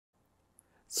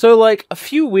So, like, a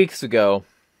few weeks ago,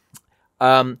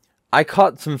 I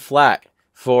caught some flack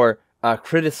for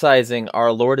criticizing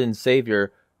our Lord and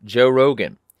Savior, Joe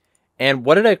Rogan. And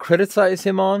what did I criticize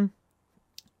him on?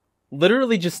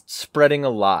 Literally just spreading a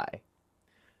lie.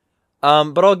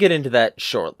 But I'll get into that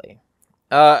shortly.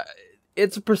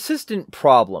 It's a persistent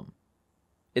problem.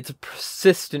 It's a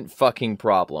persistent fucking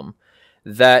problem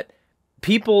that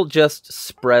people just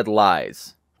spread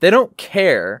lies. They don't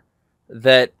care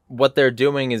that what they're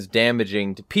doing is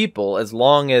damaging to people as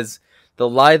long as the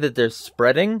lie that they're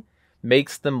spreading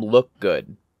makes them look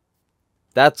good.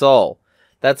 That's all.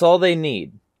 That's all they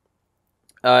need.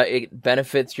 It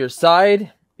benefits your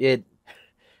side. It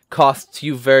costs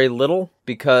you very little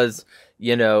because,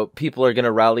 you know, people are going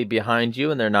to rally behind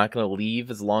you and they're not going to leave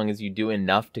as long as you do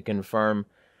enough to confirm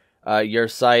your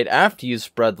side after you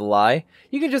spread the lie.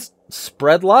 You can just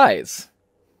spread lies.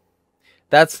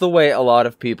 That's the way a lot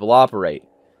of people operate.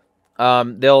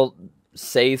 They'll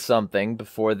say something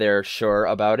before they're sure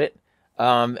about it,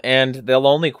 and they'll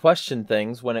only question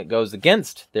things when it goes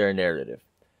against their narrative.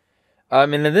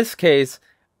 And in this case,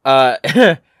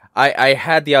 I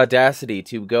had the audacity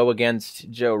to go against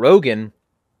Joe Rogan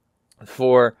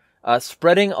for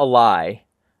spreading a lie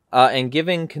and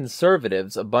giving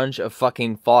conservatives a bunch of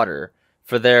fucking fodder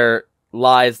for their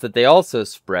lies that they also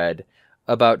spread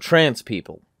about trans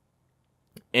people.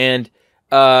 And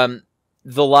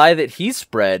the lie that he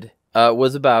spread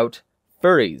was about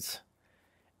furries.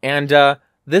 And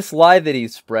this lie that he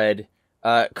spread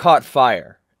caught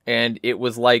fire. And it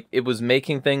was like, it was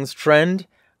making things trend.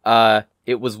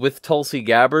 It was with Tulsi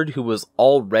Gabbard, who was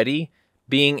already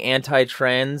being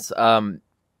anti-trans. And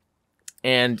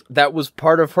that was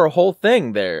part of her whole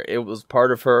thing there. It was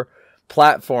part of her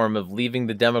platform of leaving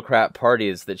the Democrat Party,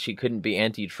 is that she couldn't be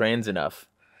anti-trans enough.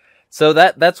 So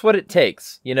that's what it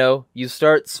takes, you know? You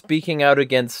start speaking out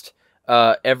against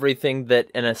everything that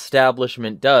an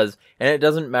establishment does, and it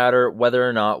doesn't matter whether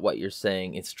or not what you're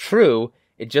saying is true,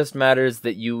 it just matters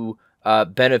that you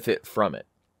benefit from it.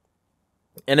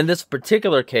 And in this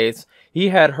particular case, he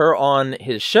had her on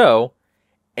his show,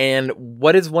 and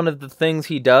what is one of the things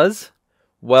he does?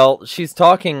 Well, she's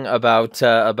talking about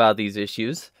these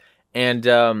issues,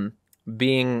 and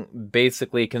being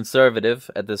basically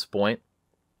conservative at this point.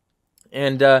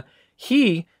 And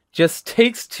he just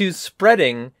takes to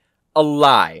spreading a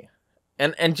lie.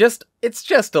 And just, it's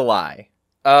just a lie.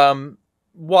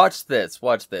 Watch this.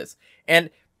 And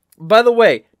by the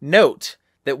way, note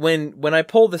that when I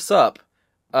pull this up,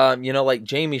 you know, like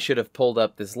Jamie should have pulled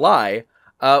up this lie.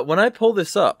 When I pull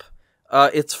this up,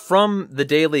 it's from the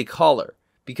Daily Caller,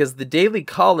 because the Daily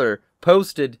Caller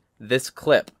posted this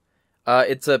clip.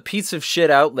 It's a piece of shit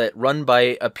outlet run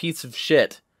by a piece of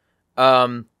shit.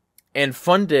 And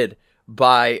funded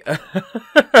by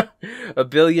a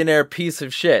billionaire piece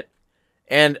of shit.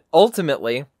 And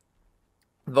ultimately,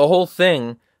 the whole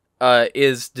thing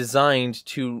is designed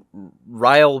to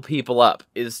rile people up,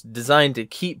 is designed to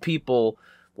keep people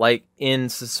like in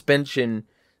suspension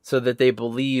so that they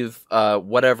believe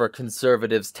whatever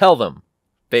conservatives tell them,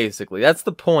 basically. That's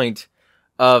the point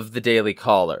of the Daily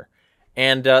Caller.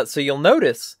 And so you'll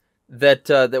notice that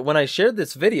that when I shared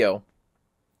this video,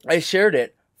 I shared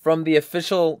it from the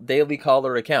official Daily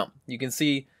Caller account. You can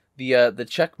see the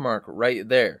check mark right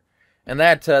there. And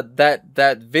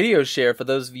that video share, for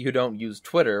those of you who don't use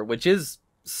Twitter, which is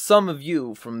some of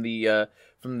you from the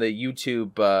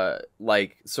YouTube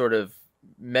like sort of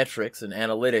metrics and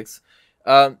analytics,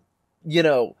 you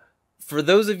know, for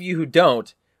those of you who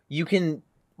don't, you can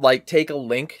like take a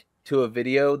link to a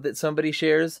video that somebody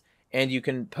shares, and you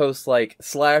can post like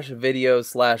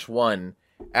 /video/1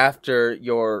 after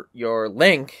your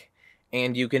link,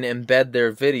 and you can embed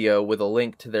their video with a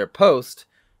link to their post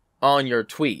on your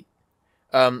tweet.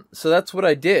 So that's what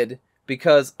I did,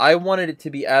 because I wanted it to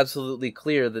be absolutely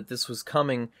clear that this was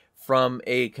coming from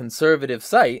a conservative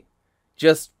site,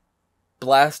 just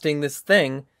blasting this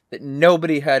thing that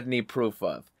nobody had any proof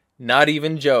of. Not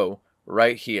even Joe,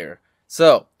 right here.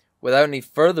 So, without any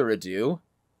further ado...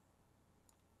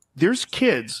 There's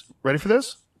kids, ready for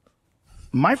this?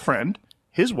 My friend,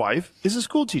 his wife, is a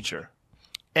school teacher.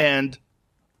 And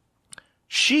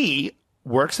she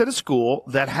works at a school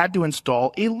that had to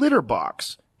install a litter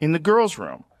box in the girls'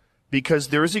 room because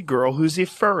there is a girl who's a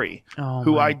furry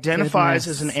who identifies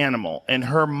as an animal. And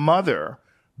her mother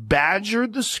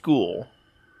badgered the school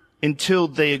until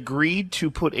they agreed to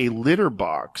put a litter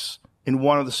box in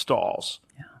one of the stalls.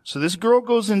 Yeah. So this girl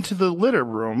goes into the litter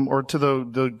room, or to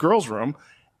the girls' room,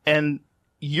 and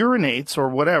urinates or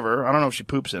whatever. I don't know if she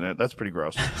poops in it. That's pretty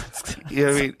gross. You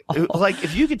know what I mean? Like,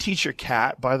 if you could teach your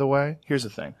cat, by the way, here's the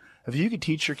thing. If you could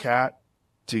teach your cat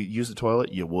to use the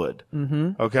toilet, you would.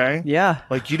 Mm-hmm. Okay? Yeah.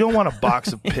 Like, you don't want a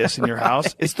box of piss in your house.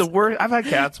 Right. It's the worst. I've had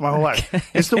cats my whole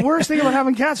life. It's the worst thing about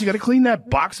having cats. You got to clean that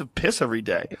box of piss every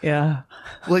day. Yeah.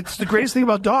 Like, it's the greatest thing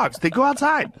about dogs. They go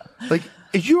outside. Like,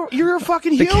 you're a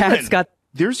fucking human. The cat's got...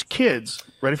 There's kids.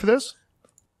 Ready for this?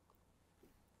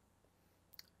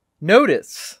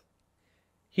 Notice,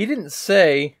 he didn't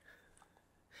say,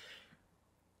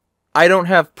 I don't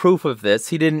have proof of this.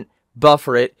 He didn't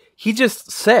buffer it. He just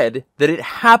said that it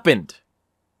happened.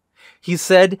 He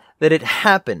said that it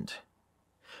happened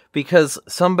because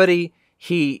somebody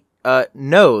he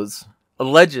knows,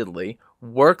 allegedly,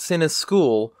 works in a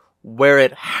school where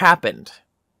it happened.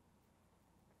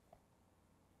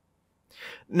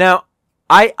 Now,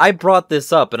 I brought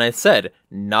this up and I said,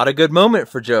 not a good moment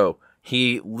for Joe.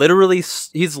 He's literally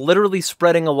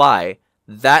spreading a lie.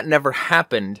 That never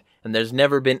happened, and there's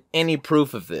never been any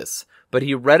proof of this. But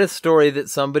he read a story that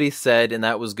somebody said, and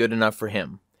that was good enough for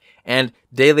him. And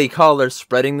Daily Caller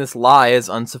spreading this lie is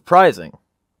unsurprising.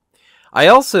 I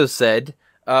also said,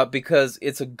 because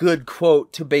it's a good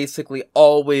quote to basically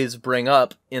always bring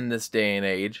up in this day and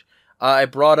age, I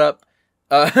brought up,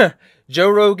 Joe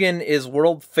Rogan is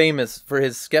world famous for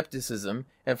his skepticism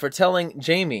and for telling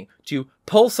Jamie to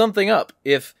pull something up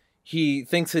if he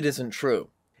thinks it isn't true.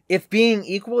 If being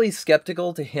equally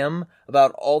skeptical to him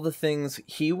about all the things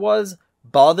he was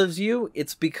bothers you,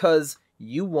 it's because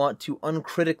you want to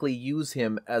uncritically use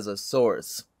him as a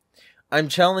source. I'm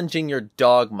challenging your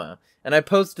dogma, and I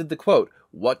posted the quote,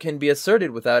 what can be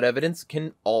asserted without evidence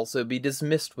can also be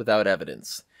dismissed without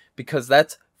evidence, because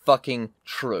that's fucking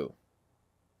true.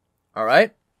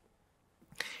 Alright?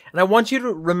 And I want you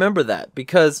to remember that,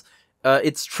 because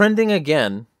it's trending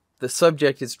again. The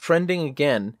subject is trending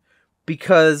again,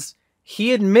 because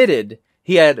he admitted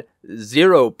he had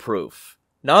zero proof.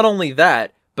 Not only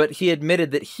that, but he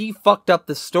admitted that he fucked up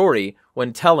the story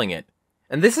when telling it.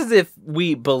 And this is if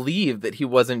we believe that he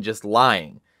wasn't just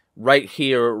lying. Right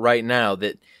here, right now,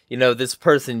 that, you know, this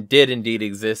person did indeed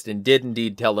exist and did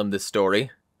indeed tell him this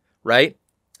story. Right?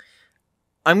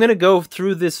 I'm going to go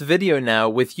through this video now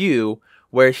with you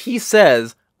where he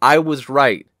says, I was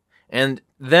right. And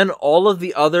then all of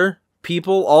the other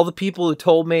people, all the people who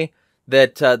told me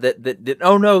that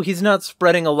oh no, he's not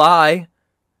spreading a lie.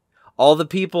 All the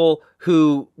people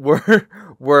who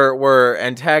were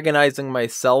antagonizing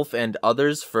myself and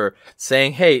others for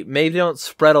saying, hey, maybe don't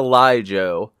spread a lie,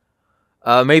 Joe.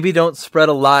 Maybe don't spread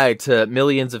a lie to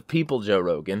millions of people, Joe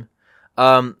Rogan.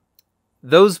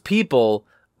 Those people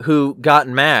who got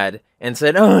mad and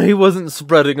said, oh, he wasn't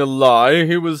spreading a lie.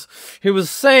 He was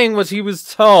saying what he was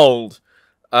told.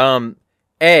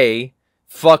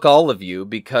 Fuck all of you,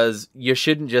 because you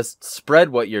shouldn't just spread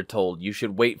what you're told. You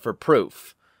should wait for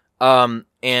proof.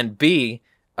 And B,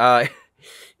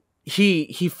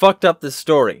 he fucked up the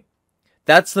story.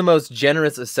 That's the most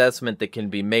generous assessment that can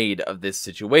be made of this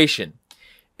situation.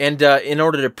 And in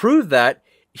order to prove that,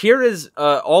 here is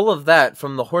all of that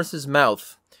from the horse's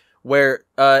mouth, where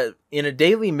in a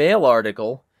Daily Mail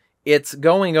article, it's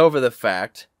going over the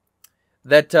fact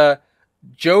that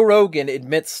Joe Rogan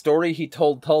admits story he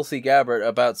told Tulsi Gabbard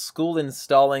about school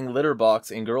installing litter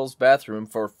box in girl's bathroom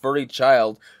for furry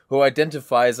child who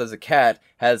identifies as a cat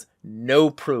has no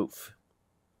proof.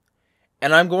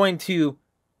 And I'm going to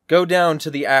go down to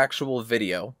the actual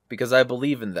video because I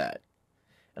believe in that.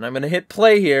 And I'm going to hit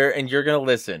play here and you're going to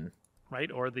listen.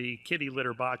 Right? Or the kitty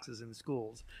litter boxes in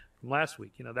schools from last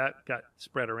week. You know, that got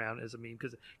spread around as a meme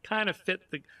because it kind of fit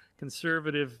the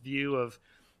conservative view of,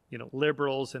 you know,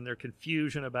 liberals and their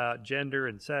confusion about gender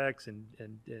and sex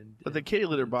But the kitty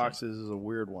litter boxes is a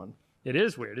weird one. It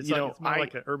is weird. It's, it's more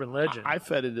like an urban legend. I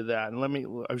fed into that,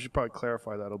 and I should probably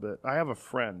clarify that a little bit. I have a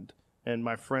friend, and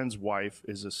my friend's wife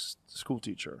is a school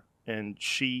teacher, and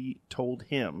she told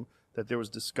him that there was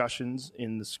discussions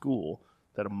in the school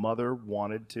that a mother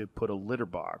wanted to put a litter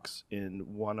box in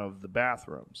one of the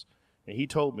bathrooms. And he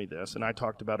told me this, and I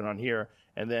talked about it on here,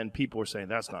 and then people were saying,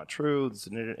 that's not true, it's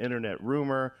an internet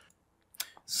rumor.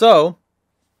 So,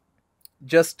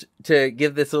 just to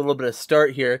give this a little bit of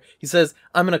start here, he says,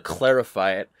 I'm going to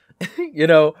clarify it. You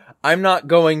know, I'm not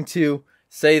going to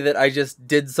say that I just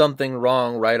did something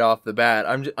wrong right off the bat.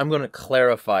 I'm going to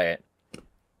clarify it.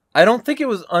 I don't think it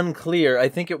was unclear. I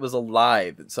think it was a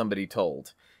lie that somebody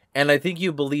told. And I think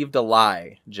you believed a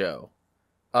lie, Joe.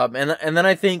 And then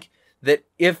I think that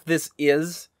if this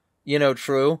is, you know,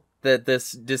 true, that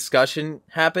this discussion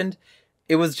happened,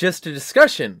 it was just a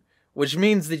discussion, which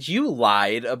means that you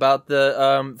lied about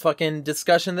the fucking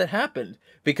discussion that happened,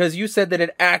 because you said that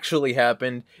it actually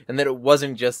happened and that it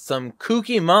wasn't just some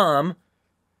kooky mom.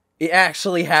 It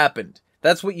actually happened.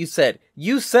 That's what you said.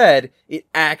 You said it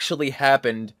actually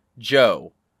happened,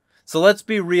 Joe. So let's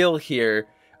be real here.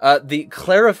 The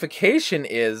clarification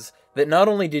is that not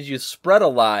only did you spread a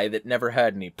lie that never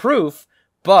had any proof,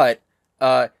 but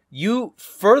you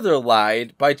further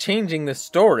lied by changing the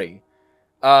story.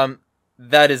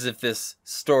 That is if this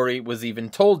story was even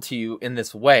told to you in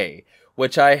this way,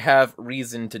 which I have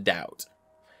reason to doubt.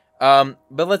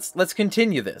 But let's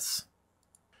continue this.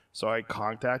 So I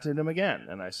contacted him again,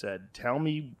 and I said, tell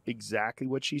me exactly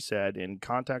what she said, and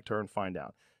contact her and find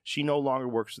out. She no longer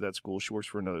works at that school. She works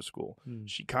for another school.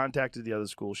 She contacted the other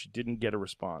school. She didn't get a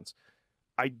response.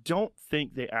 I don't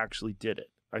think they actually did it.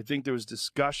 I think there was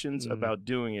discussions about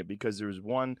doing it because there was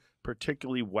one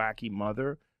particularly wacky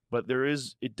mother, but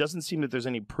it doesn't seem that there's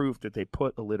any proof that they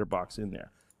put a litter box in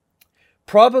there.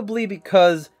 Probably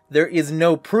because there is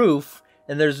no proof,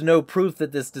 and there's no proof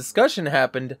that this discussion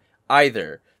happened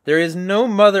either. There is no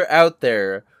mother out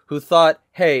there who thought,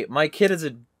 hey, my kid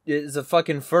is a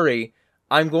fucking furry.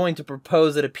 I'm going to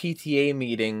propose at a PTA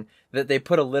meeting that they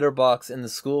put a litter box in the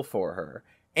school for her.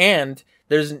 And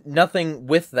there's nothing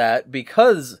with that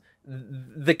because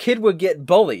the kid would get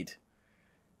bullied.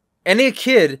 Any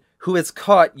kid who is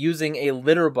caught using a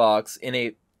litter box in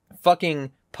a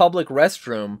fucking public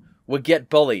restroom would get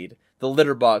bullied. The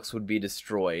litter box would be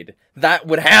destroyed. That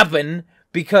would happen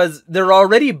because they're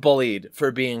already bullied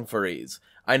for being furries.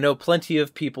 I know plenty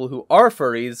of people who are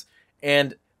furries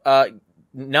and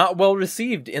not well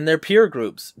received in their peer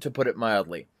groups, to put it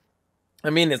mildly.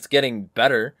 I mean, it's getting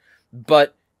better,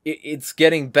 but it's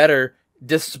getting better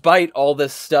despite all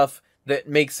this stuff that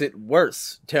makes it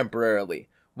worse temporarily.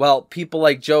 While people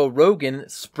like Joe Rogan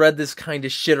spread this kind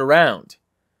of shit around.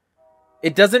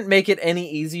 It doesn't make it any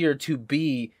easier to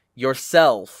be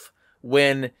yourself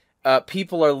when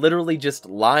people are literally just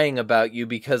lying about you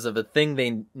because of a thing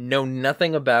they know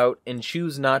nothing about and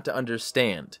choose not to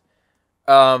understand.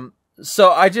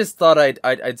 So I just thought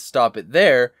I'd stop it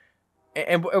there,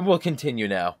 and we'll continue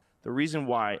now. The reason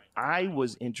why I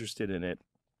was interested in it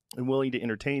and willing to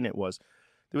entertain it was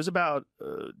there was about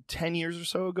 10 years or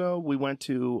so ago, we went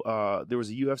to, there was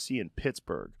a UFC in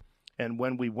Pittsburgh. And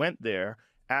when we went there,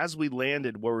 as we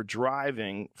landed, we were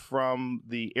driving from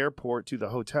the airport to the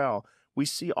hotel, we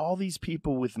see all these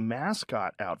people with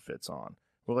mascot outfits on.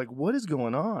 We're like, what is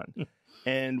going on?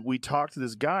 And we talked to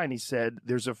this guy, and he said,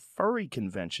 there's a furry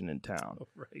convention in town. Oh,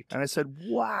 right. And I said,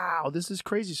 wow, this is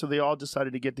crazy. So they all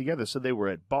decided to get together. So they were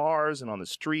at bars and on the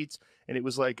streets, and it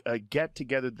was like a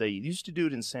get-together. They used to do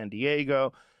it in San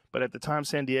Diego, but at the time,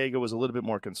 San Diego was a little bit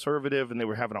more conservative, and they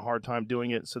were having a hard time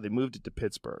doing it, so they moved it to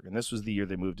Pittsburgh. And this was the year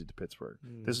they moved it to Pittsburgh.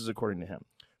 This is according to him.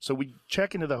 So we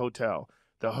check into the hotel.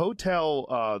 The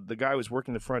hotel, the guy who was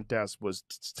working the front desk was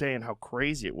saying how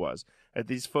crazy it was. That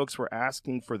these folks were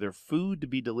asking for their food to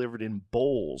be delivered in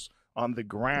bowls on the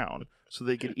ground so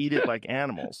they could eat it like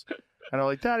animals. And I'm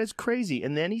like, that is crazy.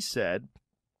 And then he said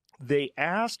they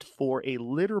asked for a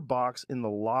litter box in the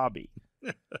lobby.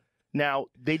 Now,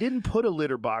 they didn't put a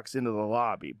litter box into the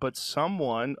lobby, but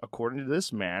someone, according to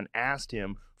this man, asked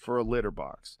him for a litter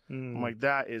box. I'm like,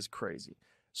 that is crazy.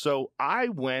 So I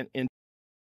went and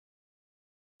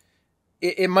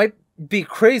It might be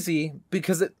crazy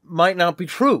because it might not be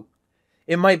true.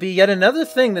 It might be yet another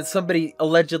thing that somebody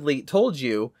allegedly told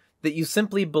you that you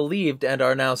simply believed and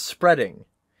are now spreading.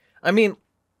 I mean,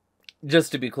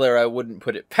 just to be clear, I wouldn't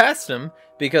put it past them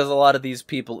because a lot of these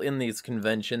people in these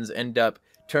conventions end up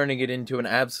turning it into an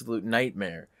absolute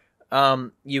nightmare.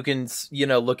 You can,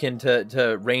 look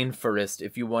into Rainforest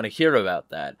if you want to hear about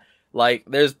that. Like,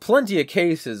 there's plenty of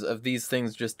cases of these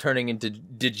things just turning into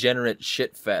degenerate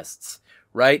shit fests,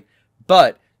 right?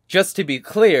 But, just to be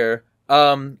clear,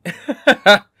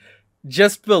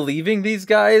 just believing these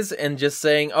guys and just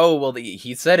saying, oh, well,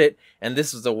 he said it, and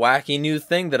this is a wacky new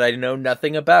thing that I know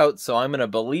nothing about, so I'm gonna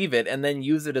believe it, and then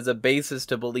use it as a basis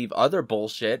to believe other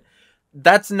bullshit,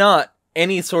 that's not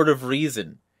any sort of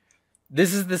reason.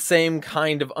 This is the same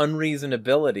kind of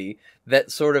unreasonability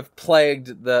that sort of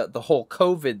plagued the whole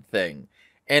COVID thing.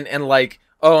 And like,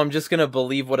 oh, I'm just gonna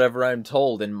believe whatever I'm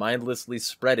told and mindlessly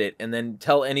spread it, and then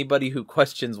tell anybody who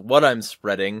questions what I'm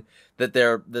spreading that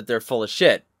they're full of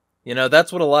shit. You know,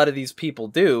 that's what a lot of these people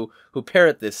do who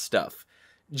parrot this stuff.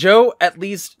 Joe, at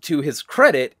least to his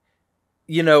credit,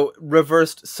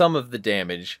 reversed some of the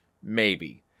damage,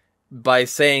 maybe, by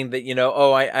saying that,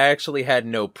 I actually had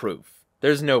no proof.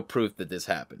 There's no proof that this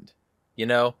happened,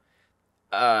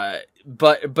 But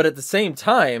at the same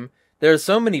time, there are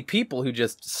so many people who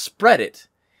just spread it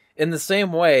in the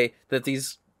same way that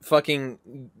these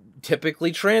fucking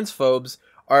typically transphobes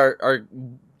are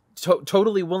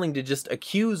totally willing to just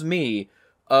accuse me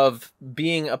of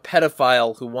being a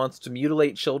pedophile who wants to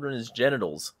mutilate children's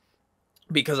genitals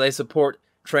because I support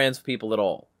trans people at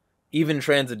all, even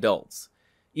trans adults.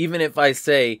 Even if I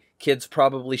say kids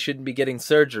probably shouldn't be getting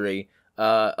surgery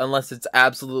unless it's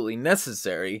absolutely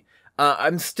necessary,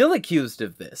 I'm still accused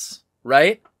of this,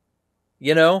 right?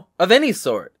 You know, of any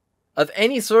sort. Of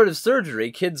any sort of surgery,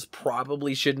 kids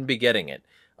probably shouldn't be getting it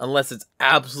unless it's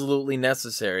absolutely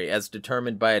necessary as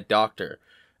determined by a doctor.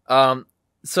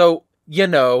 So, you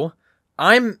know,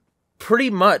 I'm pretty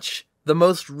much the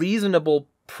most reasonable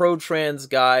pro-trans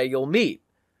guy you'll meet,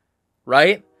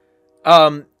 right?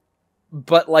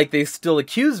 But, like, they still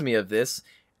accuse me of this,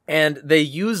 and they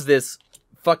use this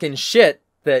fucking shit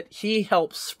that he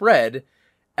helped spread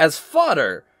as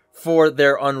fodder for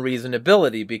their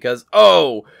unreasonability, because,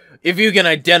 oh, if you can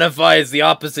identify as the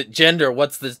opposite gender,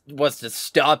 what's to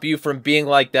stop you from being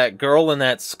like that girl in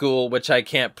that school, which I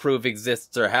can't prove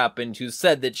exists or happened, who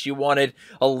said that she wanted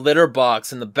a litter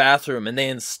box in the bathroom, and they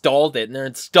installed it, and they're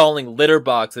installing litter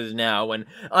boxes now, and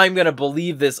I'm gonna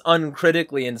believe this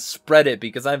uncritically and spread it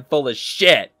because I'm full of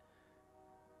shit.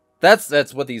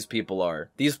 That's what these people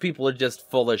are. These people are just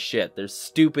full of shit. They're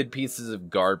stupid pieces of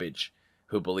garbage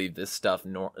who believe this stuff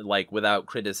like without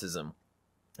criticism.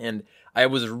 And I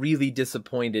was really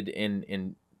disappointed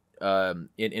in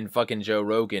fucking Joe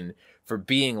Rogan for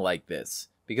being like this,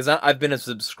 because I've been a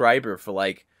subscriber for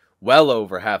like well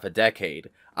over half a decade.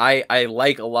 I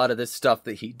like a lot of this stuff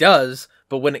that he does,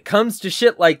 but when it comes to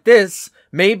shit like this,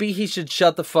 maybe he should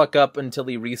shut the fuck up until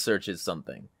he researches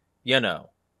something. You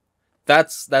know,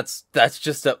 that's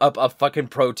just a fucking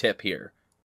pro tip here.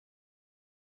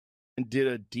 And did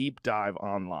a deep dive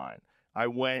online. I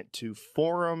went to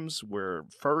forums where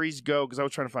furries go because I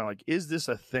was trying to find, like, is this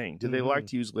a thing? Do they like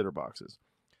to use litter boxes?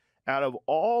 Out of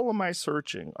all of my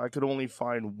searching, I could only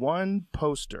find one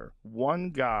poster,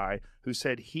 one guy who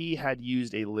said he had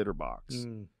used a litter box.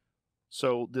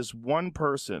 So this one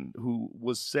person who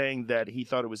was saying that he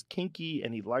thought it was kinky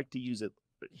and he liked to use it,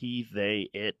 he, they,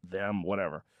 it, them,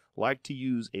 whatever, liked to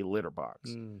use a litter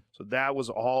box. So that was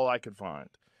all I could find.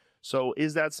 So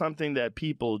is that something that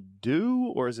people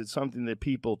do, or is it something that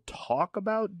people talk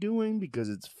about doing because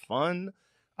it's fun?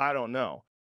 I don't know.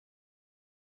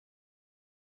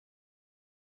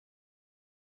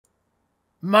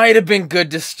 Might have been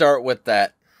good to start with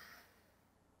that.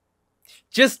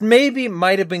 Just maybe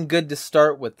might have been good to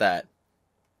start with that.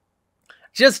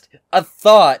 Just a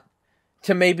thought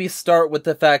to maybe start with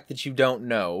the fact that you don't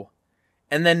know,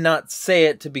 and then not say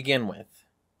it to begin with.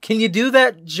 Can you do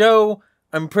that, Joe?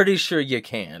 I'm pretty sure you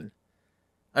can.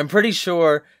 I'm pretty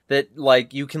sure that,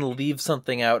 like, you can leave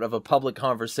something out of a public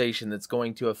conversation that's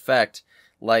going to affect,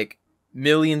 like,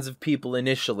 millions of people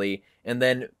initially, and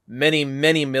then many,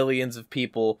 many millions of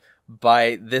people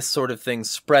by this sort of thing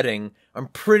spreading. I'm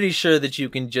pretty sure that you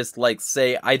can just, like,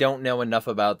 say, I don't know enough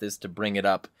about this to bring it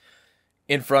up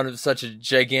in front of such a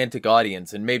gigantic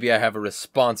audience, and maybe I have a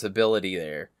responsibility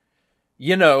there.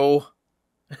 You know.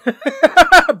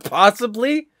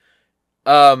 Possibly.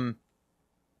 And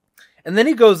then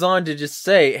he goes on to just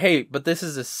say, hey, but this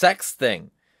is a sex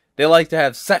thing. They like to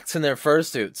have sex in their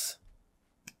fursuits.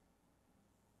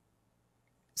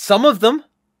 Some of them.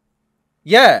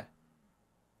 Yeah.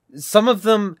 Some of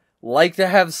them like to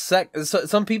have sex.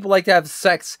 Some people like to have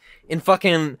sex in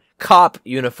fucking cop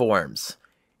uniforms.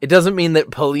 It doesn't mean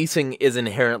that policing is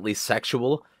inherently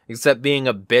sexual, except being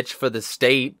a bitch for the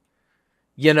state.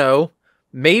 You know,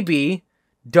 maybe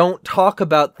don't talk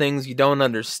about things you don't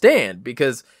understand,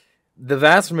 because the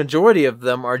vast majority of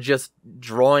them are just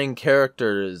drawing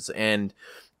characters, and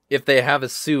if they have a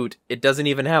suit, it doesn't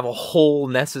even have a hole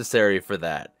necessary for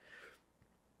that.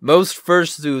 Most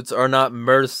fursuits are not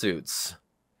mersuits.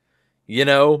 You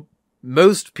know,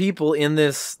 most people in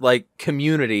this, like,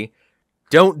 community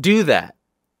don't do that.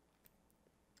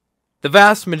 The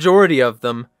vast majority of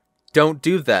them don't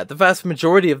do that. The vast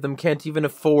majority of them can't even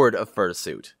afford a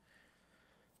fursuit.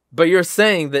 But you're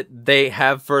saying that they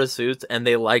have fursuits and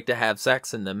they like to have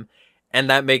sex in them, and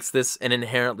that makes this an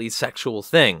inherently sexual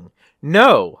thing.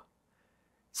 No!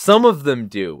 Some of them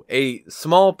do. A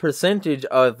small percentage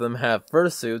of them have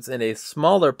fursuits, and a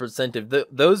smaller percentage of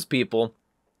those people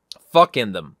fuck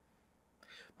in them.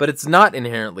 But it's not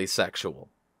inherently sexual.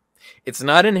 It's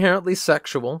not inherently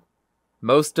sexual.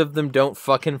 Most of them don't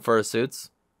fuck in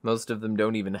fursuits. Most of them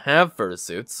don't even have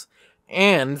fursuits.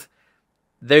 And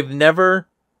they've never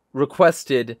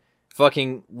requested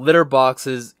fucking litter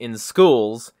boxes in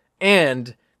schools,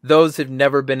 and those have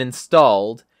never been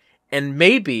installed. And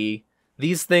maybe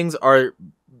these things are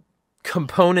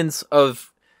components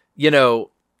of, you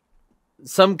know,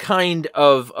 some kind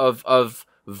of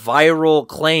viral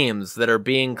claims that are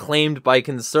being claimed by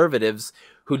conservatives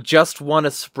who just want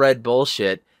to spread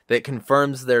bullshit that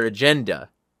confirms their agenda.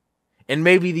 And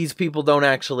maybe these people don't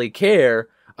actually care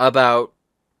about,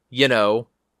 you know,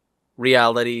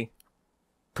 reality,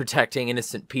 protecting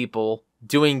innocent people,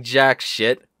 doing jack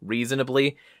shit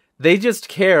reasonably. They just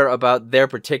care about their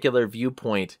particular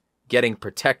viewpoint getting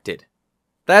protected.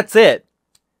 That's it.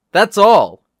 That's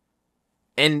all.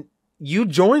 And you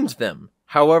joined them,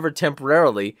 however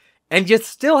temporarily, and you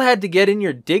still had to get in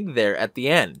your dig there at the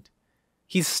end.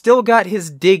 He's still got his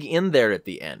dig in there at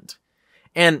the end.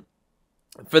 And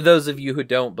for those of you who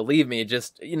don't believe me,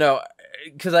 just, you know,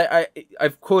 because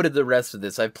I've quoted the rest of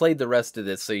this. I've played the rest of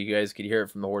this so you guys could hear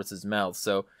it from the horse's mouth.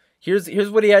 So here's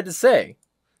what he had to say.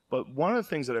 But one of the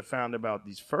things that I found about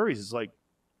these furries is, like,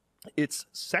 it's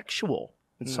sexual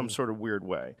in some sort of weird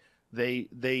way. They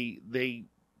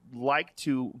like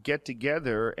to get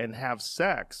together and have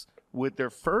sex with their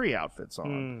furry outfits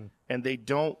on, and they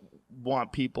don't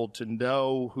want people to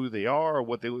know who they are or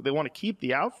what they want to keep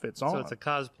the outfits on. So it's a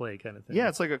cosplay kind of thing. Yeah,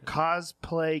 it's like a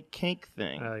cosplay kink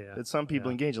thing that some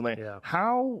people engage in. Like,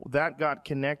 how that got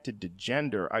connected to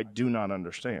gender, I do not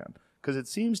understand, because it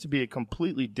seems to be a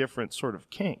completely different sort of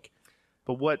kink.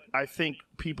 But what I think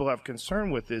people have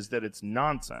concern with is that it's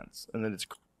nonsense and that it's...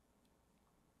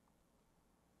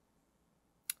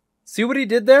 See what he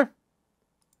did there?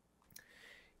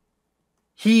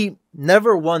 He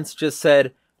never once just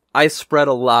said, I spread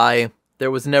a lie.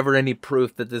 There was never any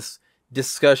proof that this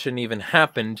discussion even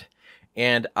happened.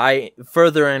 And I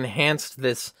further enhanced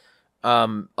this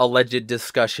alleged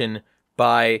discussion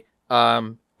by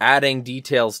adding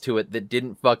details to it that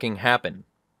didn't fucking happen.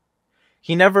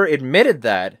 He never admitted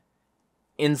that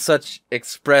in such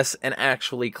express and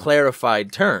actually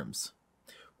clarified terms.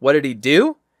 What did he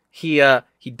do? He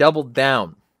doubled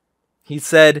down. He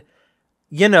said,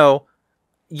 you know,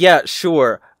 yeah,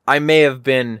 sure, I may have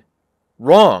been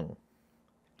wrong.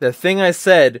 The thing I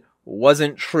said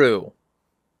wasn't true.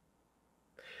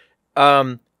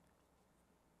 But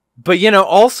you know,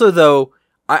 also though,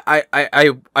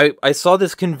 I saw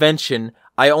this convention.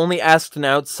 I only asked an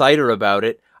outsider about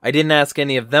it. I didn't ask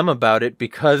any of them about it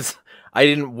because I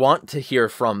didn't want to hear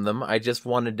from them. I just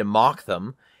wanted to mock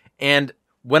them. And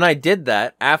when I did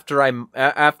that, after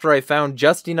I found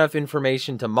just enough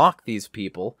information to mock these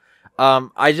people,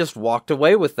 I just walked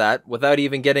away with that without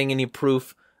even getting any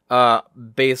proof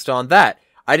based on that.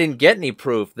 I didn't get any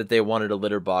proof that they wanted a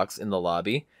litter box in the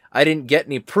lobby. I didn't get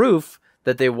any proof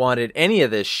that they wanted any of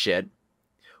this shit.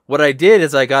 What I did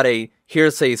is I got a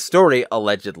hearsay story,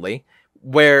 allegedly,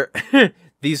 where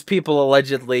these people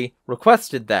allegedly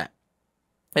requested that.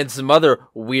 And some other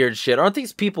weird shit. Aren't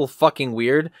these people fucking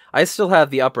weird? I still have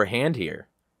the upper hand here.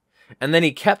 And then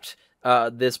he kept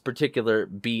this particular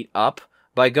beat up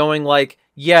by going like,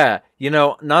 yeah, you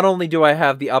know, not only do I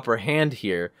have the upper hand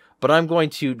here, but I'm going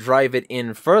to drive it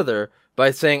in further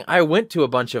by saying I went to a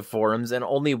bunch of forums and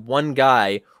only one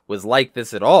guy was like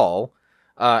this at all.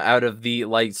 Out of the,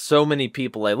 like, so many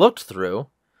people I looked through.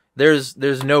 There's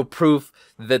no proof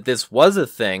that this was a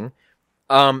thing.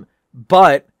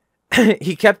 But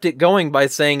he kept it going by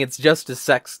saying it's just a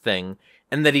sex thing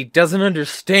and that he doesn't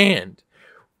understand.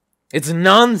 It's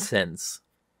nonsense.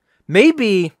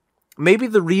 Maybe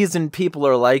the reason people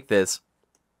are like this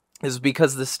is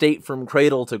because the state from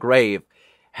cradle to grave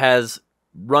has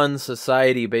run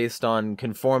society based on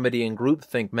conformity and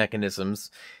groupthink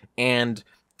mechanisms, and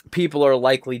people are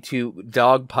likely to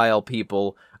dogpile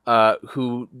people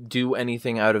who do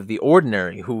anything out of the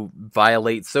ordinary, who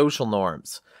violate social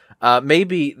norms.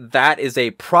 Maybe that is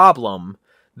a problem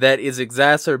that is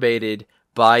exacerbated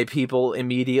by people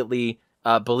immediately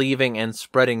believing and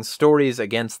spreading stories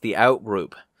against the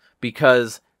outgroup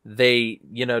because they,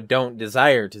 you know, don't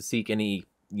desire to seek any,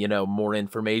 you know, more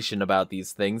information about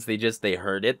these things. They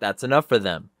heard it. That's enough for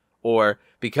them. Or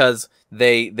because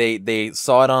they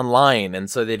saw it online and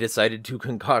so they decided to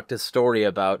concoct a story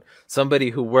about somebody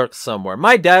who works somewhere.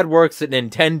 My dad works at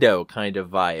Nintendo kind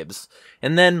of vibes.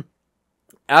 And then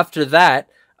after that,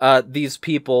 these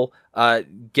people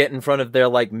get in front of their,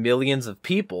 like, millions of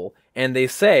people and they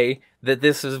say that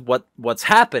this is what's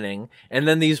happening. And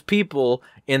then these people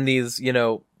in these, you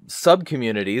know,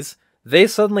 sub-communities, they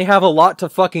suddenly have a lot to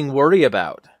fucking worry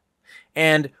about.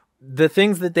 And the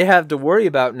things that they have to worry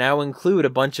about now include a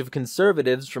bunch of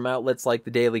conservatives from outlets like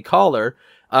the Daily Caller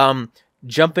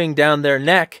jumping down their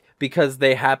neck because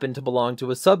they happen to belong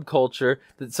to a subculture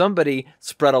that somebody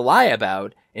spread a lie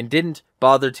about and didn't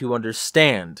bother to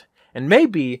understand. And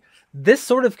maybe this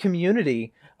sort of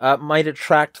community might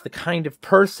attract the kind of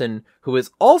person who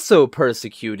is also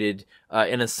persecuted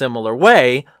in a similar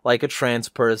way, like a trans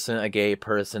person, a gay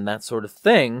person, that sort of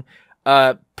thing,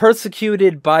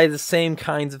 persecuted by the same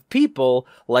kinds of people,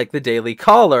 like the Daily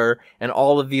Caller and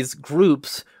all of these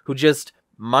groups who just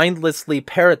mindlessly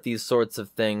parrot these sorts of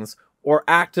things or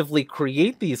actively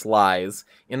create these lies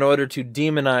in order to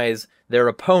demonize their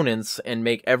opponents and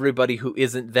make everybody who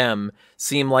isn't them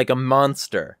seem like a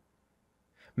monster.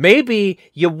 Maybe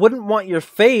you wouldn't want your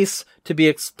face to be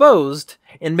exposed,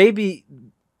 and maybe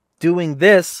doing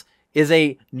this is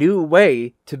a new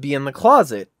way to be in the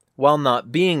closet while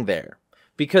not being there.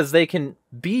 Because they can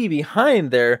be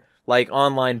behind their, like,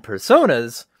 online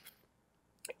personas,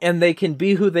 and they can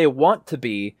be who they want to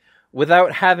be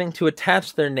without having to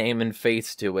attach their name and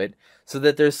face to it, so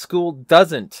that their school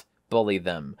doesn't bully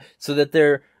them, so that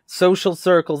their social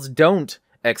circles don't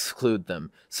exclude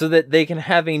them, so that they can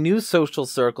have a new social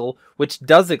circle which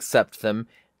does accept them,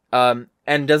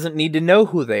 and doesn't need to know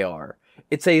who they are.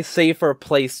 It's a safer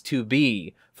place to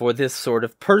be for this sort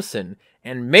of person,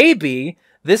 and maybe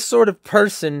this sort of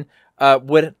person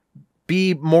would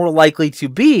be more likely to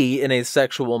be in a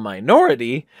sexual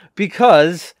minority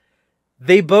because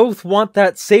they both want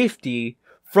that safety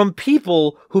from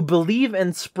people who believe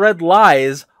and spread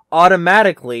lies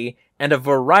automatically and a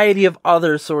variety of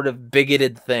other sort of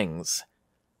bigoted things.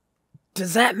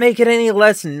 Does that make it any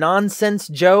less nonsense,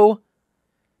 Joe?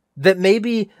 That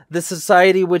maybe the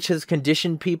society which has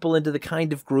conditioned people into the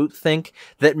kind of groupthink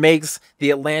that makes The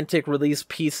Atlantic release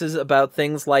pieces about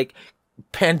things like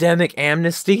pandemic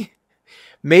amnesty,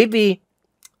 maybe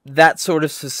that sort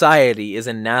of society is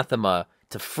anathema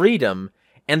to freedom,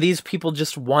 and these people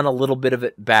just want a little bit of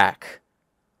it back.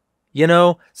 You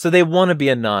know? So they want to be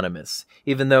anonymous.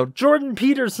 Even though Jordan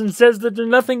Peterson says that they're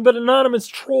nothing but anonymous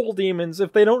troll demons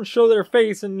if they don't show their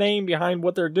face and name behind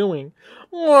what they're doing.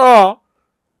 Aww.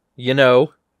 You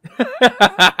know?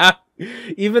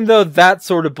 Even though that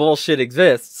sort of bullshit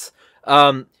exists,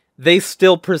 they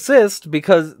still persist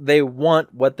because they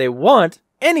want what they want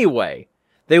anyway.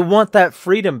 They want that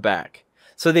freedom back.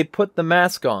 So they put the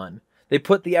mask on. They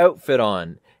put the outfit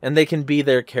on. And they can be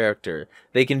their character.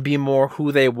 They can be more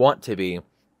who they want to be,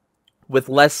 with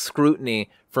less scrutiny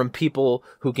from people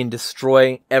who can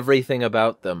destroy everything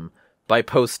about them by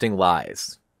posting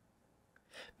lies.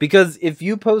 Because if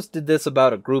you posted this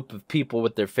about a group of people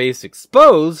with their face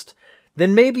exposed,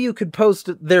 then maybe you could post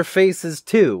their faces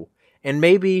too. And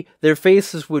maybe their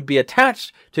faces would be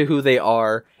attached to who they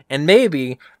are, and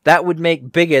maybe that would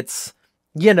make bigots,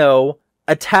 you know,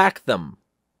 attack them.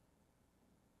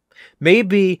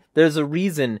 Maybe there's a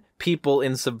reason people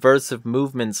in subversive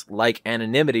movements like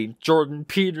anonymity, Jordan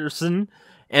Peterson,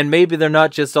 and maybe they're not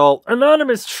just all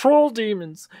anonymous troll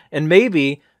demons, and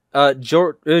maybe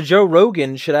Joe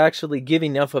Rogan should actually give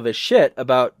enough of a shit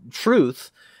about truth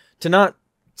to not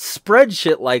spread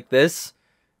shit like this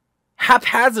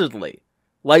haphazardly.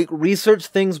 Like, research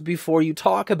things before you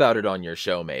talk about it on your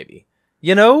show, maybe.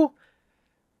 You know?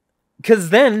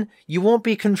 Because then you won't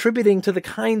be contributing to the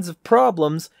kinds of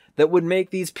problems that would make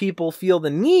these people feel the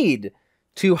need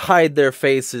to hide their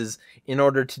faces in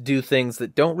order to do things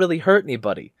that don't really hurt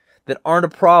anybody, that aren't a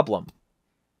problem.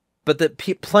 But that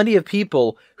plenty of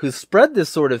people who spread this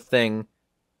sort of thing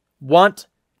want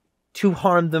to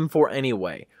harm them for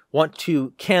anyway, want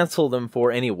to cancel them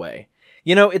for anyway.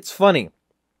 You know, it's funny.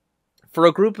 For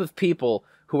a group of people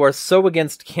who are so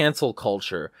against cancel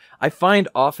culture, I find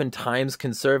oftentimes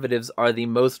conservatives are the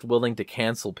most willing to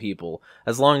cancel people,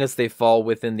 as long as they fall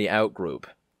within the outgroup.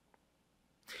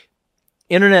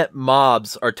 Internet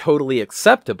mobs are totally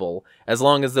acceptable, as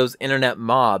long as those internet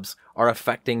mobs are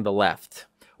affecting the left,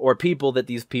 or people that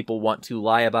these people want to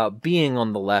lie about being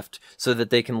on the left so that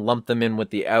they can lump them in with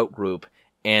the outgroup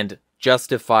and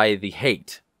justify the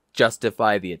hate,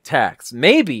 justify the attacks.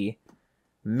 Maybe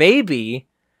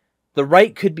the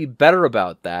right could be better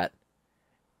about that,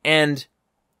 and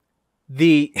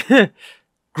the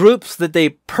groups that they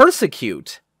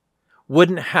persecute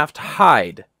wouldn't have to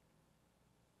hide.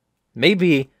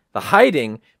 Maybe the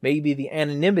hiding, maybe the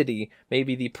anonymity,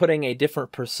 maybe the putting a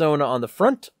different persona on the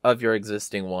front of your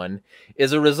existing one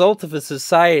is a result of a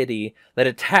society that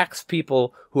attacks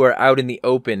people who are out in the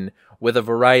open with a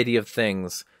variety of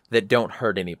things that don't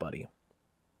hurt anybody.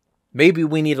 Maybe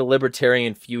we need a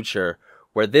libertarian future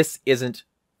where this isn't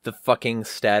the fucking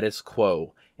status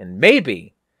quo. And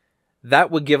maybe that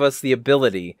would give us the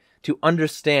ability to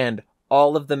understand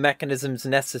all of the mechanisms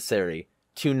necessary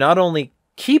to not only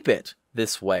keep it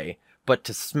this way, but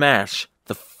to smash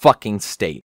the fucking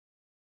state.